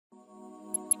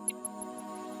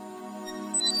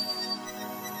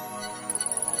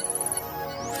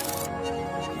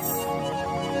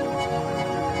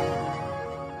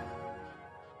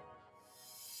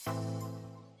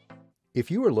If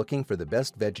you are looking for the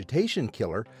best vegetation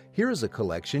killer, here is a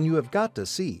collection you have got to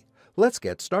see. Let's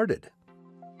get started.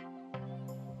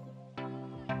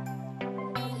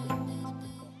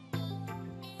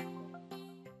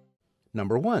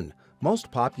 Number 1. Most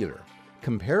popular.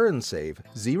 Compare and Save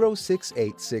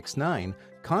 06869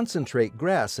 Concentrate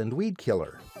Grass and Weed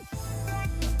Killer.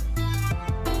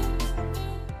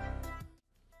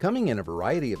 Coming in a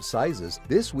variety of sizes,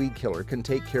 this weed killer can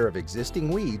take care of existing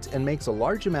weeds and makes a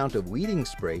large amount of weeding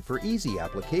spray for easy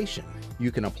application.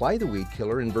 You can apply the weed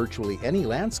killer in virtually any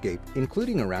landscape,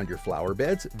 including around your flower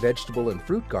beds, vegetable and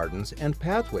fruit gardens, and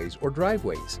pathways or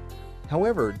driveways.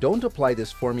 However, don't apply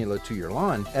this formula to your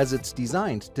lawn as it's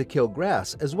designed to kill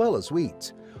grass as well as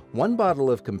weeds. One bottle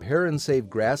of Compare and Save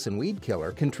Grass and Weed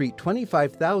Killer can treat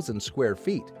 25,000 square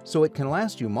feet, so it can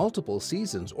last you multiple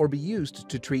seasons or be used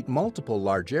to treat multiple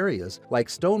large areas like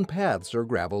stone paths or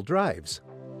gravel drives.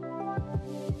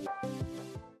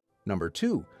 Number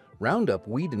 2. Roundup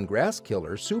Weed and Grass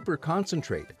Killer Super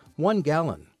Concentrate, 1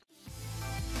 gallon.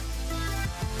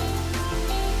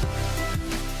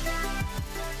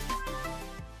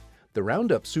 The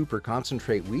Roundup Super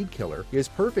Concentrate Weed Killer is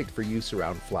perfect for use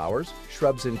around flowers,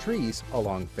 shrubs and trees,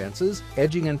 along fences,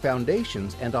 edging and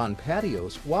foundations, and on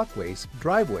patios, walkways,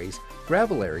 driveways,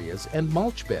 gravel areas, and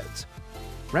mulch beds.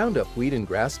 Roundup Weed and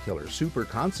Grass Killer Super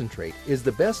Concentrate is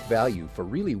the best value for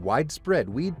really widespread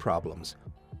weed problems.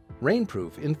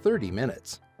 Rainproof in 30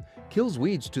 minutes. Kills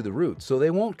weeds to the root so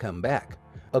they won't come back.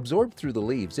 Absorbed through the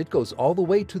leaves, it goes all the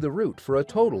way to the root for a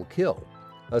total kill.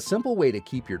 A simple way to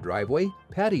keep your driveway,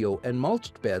 patio, and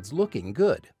mulched beds looking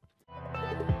good.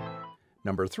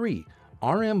 Number 3.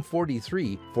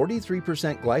 RM43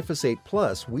 43% Glyphosate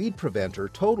Plus Weed Preventer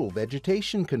Total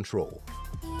Vegetation Control.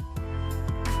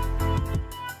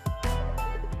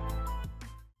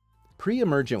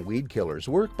 Pre-emergent weed killers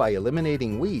work by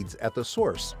eliminating weeds at the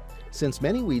source. Since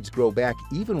many weeds grow back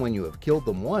even when you have killed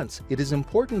them once, it is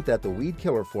important that the weed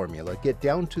killer formula get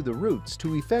down to the roots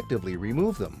to effectively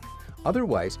remove them.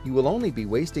 Otherwise, you will only be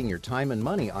wasting your time and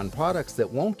money on products that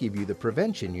won't give you the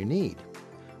prevention you need.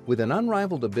 With an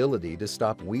unrivaled ability to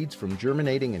stop weeds from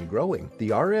germinating and growing, the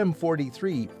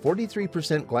RM43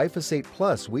 43% Glyphosate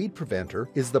Plus Weed Preventer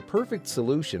is the perfect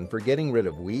solution for getting rid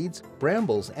of weeds,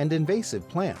 brambles, and invasive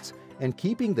plants, and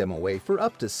keeping them away for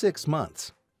up to 6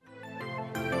 months.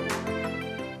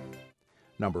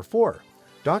 Number 4.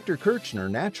 Dr. Kirchner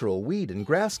Natural Weed and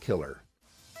Grass Killer.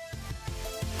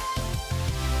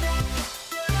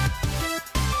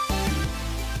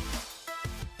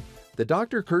 The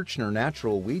Dr. Kirchner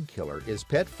Natural Weed Killer is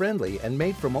pet-friendly and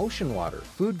made from ocean water,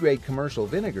 food-grade commercial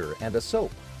vinegar, and a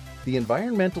soap. The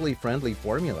environmentally friendly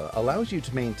formula allows you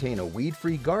to maintain a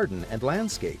weed-free garden and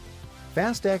landscape.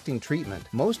 Fast-acting treatment,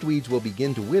 most weeds will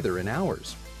begin to wither in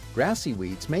hours. Grassy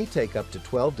weeds may take up to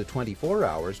 12 to 24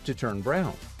 hours to turn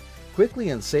brown. Quickly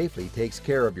and safely takes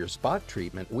care of your spot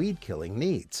treatment weed-killing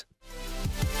needs.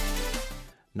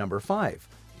 Number 5.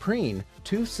 Preen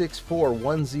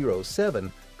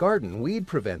 264107 Garden Weed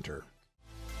Preventer.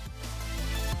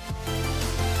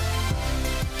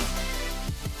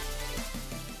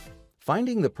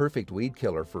 Finding the perfect weed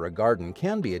killer for a garden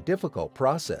can be a difficult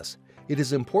process. It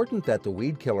is important that the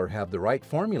weed killer have the right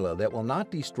formula that will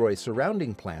not destroy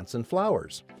surrounding plants and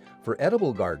flowers. For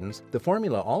edible gardens, the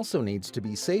formula also needs to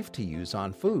be safe to use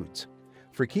on foods.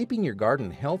 For keeping your garden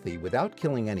healthy without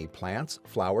killing any plants,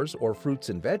 flowers, or fruits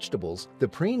and vegetables, the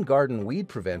Preen Garden Weed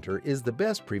Preventer is the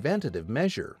best preventative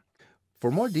measure. For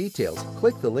more details,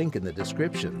 click the link in the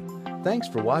description. Thanks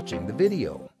for watching the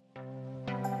video.